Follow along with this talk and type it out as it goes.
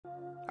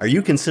Are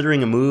you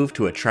considering a move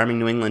to a charming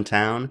New England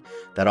town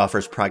that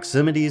offers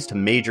proximities to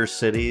major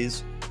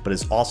cities, but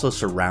is also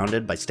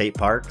surrounded by state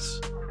parks?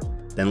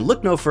 Then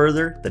look no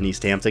further than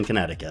East Hampton,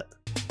 Connecticut.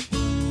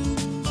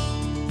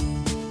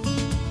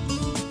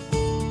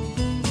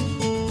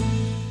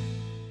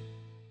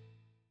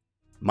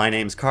 My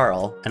name's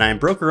Carl, and I am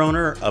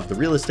broker-owner of the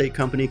real estate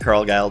company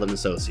Carl Gild &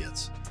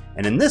 Associates.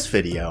 And in this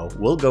video,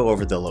 we'll go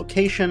over the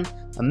location,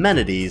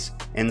 amenities,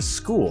 and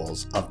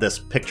schools of this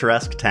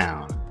picturesque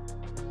town.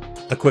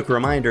 A quick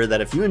reminder that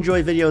if you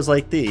enjoy videos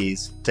like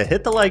these, to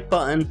hit the like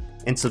button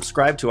and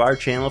subscribe to our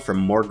channel for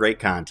more great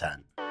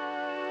content.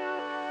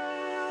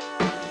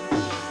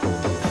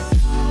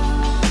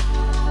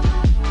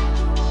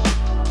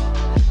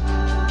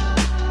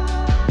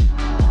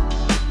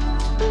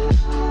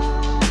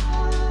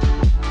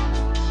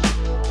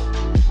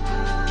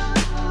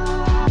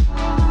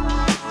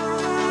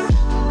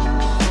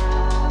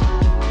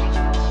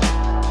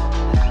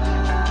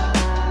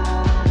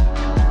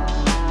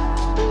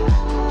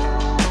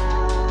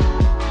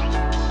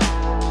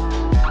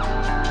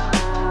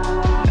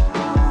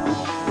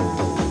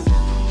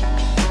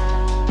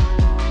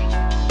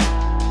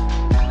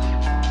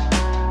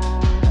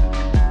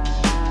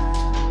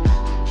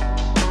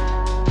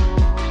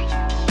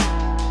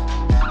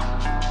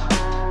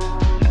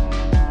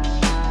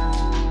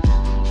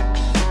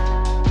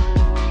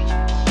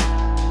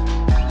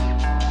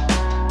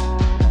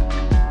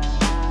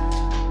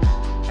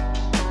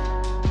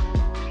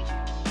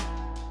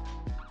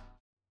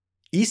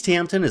 East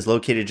Hampton is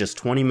located just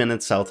 20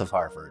 minutes south of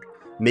Hartford,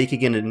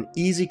 making it an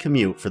easy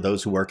commute for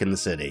those who work in the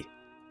city.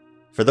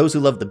 For those who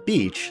love the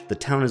beach, the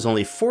town is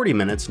only 40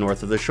 minutes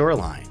north of the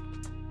shoreline.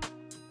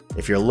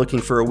 If you're looking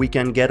for a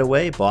weekend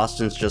getaway,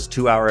 Boston's just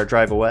a 2-hour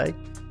drive away.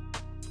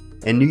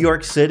 And New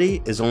York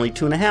City is only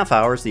 2.5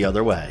 hours the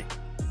other way.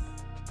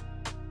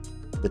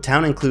 The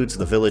town includes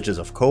the villages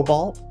of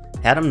Cobalt,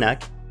 Haddam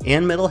Neck,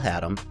 and Middle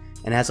Haddam,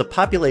 and has a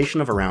population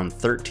of around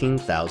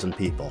 13,000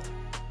 people.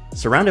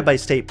 Surrounded by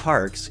state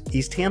parks,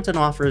 East Hampton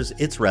offers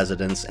its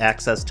residents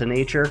access to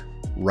nature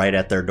right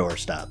at their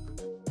doorstep.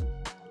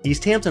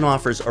 East Hampton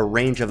offers a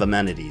range of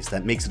amenities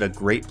that makes it a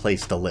great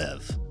place to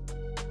live.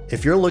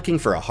 If you're looking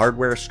for a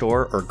hardware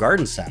store or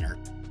garden center,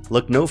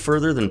 look no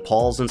further than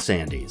Paul's and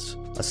Sandy's,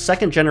 a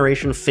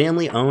second-generation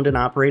family-owned and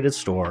operated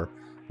store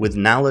with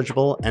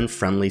knowledgeable and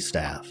friendly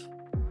staff.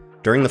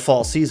 During the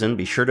fall season,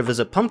 be sure to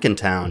visit Pumpkin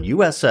Town,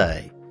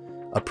 USA,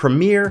 a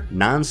premier,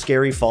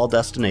 non-scary fall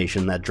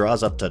destination that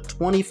draws up to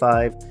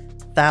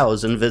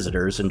 25,000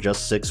 visitors in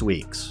just 6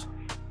 weeks.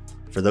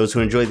 For those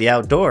who enjoy the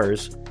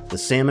outdoors, the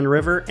Salmon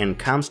River and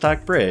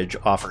Comstock Bridge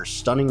offer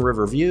stunning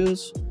river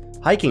views,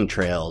 hiking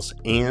trails,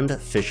 and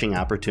fishing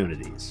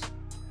opportunities.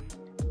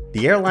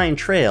 The Airline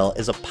Trail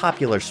is a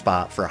popular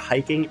spot for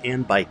hiking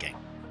and biking,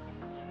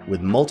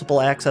 with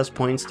multiple access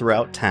points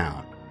throughout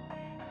town.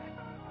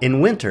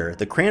 In winter,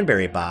 the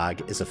Cranberry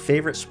Bog is a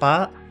favorite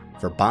spot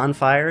for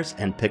bonfires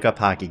and pickup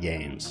hockey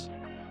games.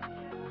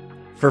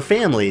 For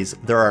families,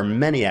 there are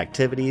many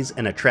activities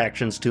and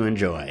attractions to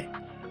enjoy.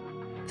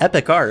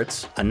 Epic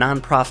Arts, a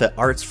nonprofit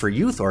arts for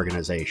youth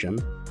organization,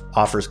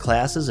 offers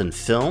classes in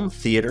film,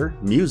 theater,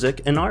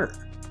 music, and art.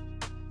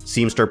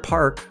 Seamster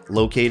Park,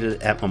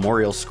 located at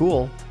Memorial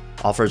School,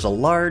 offers a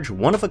large,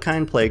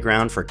 one-of-a-kind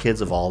playground for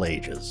kids of all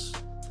ages.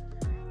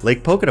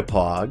 Lake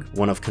Pocotopaug,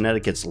 one of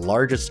Connecticut's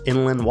largest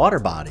inland water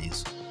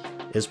bodies,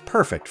 is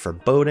perfect for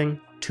boating,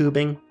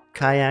 tubing,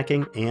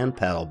 kayaking, and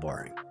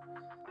paddleboarding.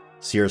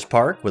 Sears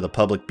Park, with a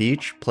public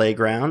beach,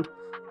 playground,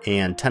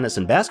 and tennis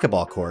and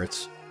basketball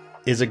courts,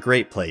 is a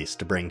great place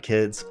to bring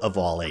kids of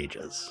all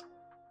ages.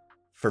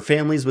 For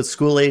families with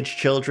school-age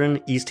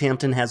children, East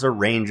Hampton has a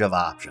range of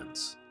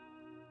options.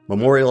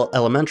 Memorial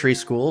Elementary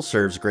School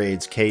serves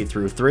grades K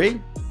through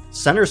 3,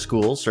 Center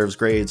School serves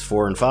grades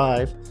 4 and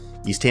 5,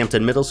 East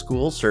Hampton Middle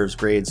School serves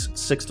grades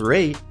 6 through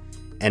 8,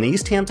 and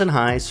East Hampton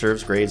High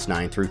serves grades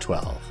 9 through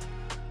 12.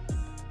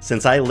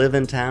 Since I live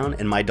in town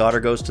and my daughter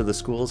goes to the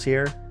schools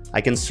here,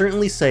 I can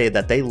certainly say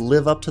that they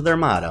live up to their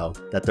motto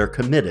that they're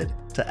committed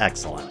to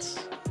excellence.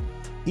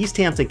 East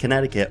Hampton,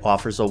 Connecticut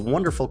offers a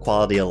wonderful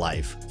quality of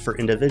life for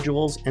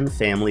individuals and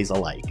families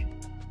alike.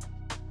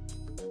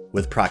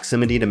 With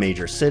proximity to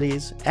major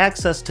cities,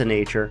 access to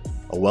nature,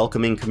 a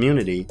welcoming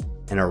community,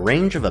 and a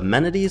range of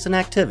amenities and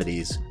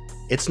activities,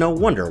 it's no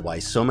wonder why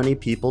so many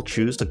people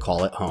choose to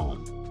call it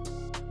home.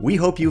 We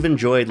hope you've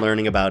enjoyed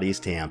learning about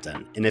East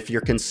Hampton, and if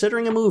you're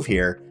considering a move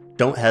here,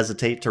 don't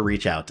hesitate to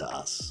reach out to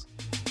us.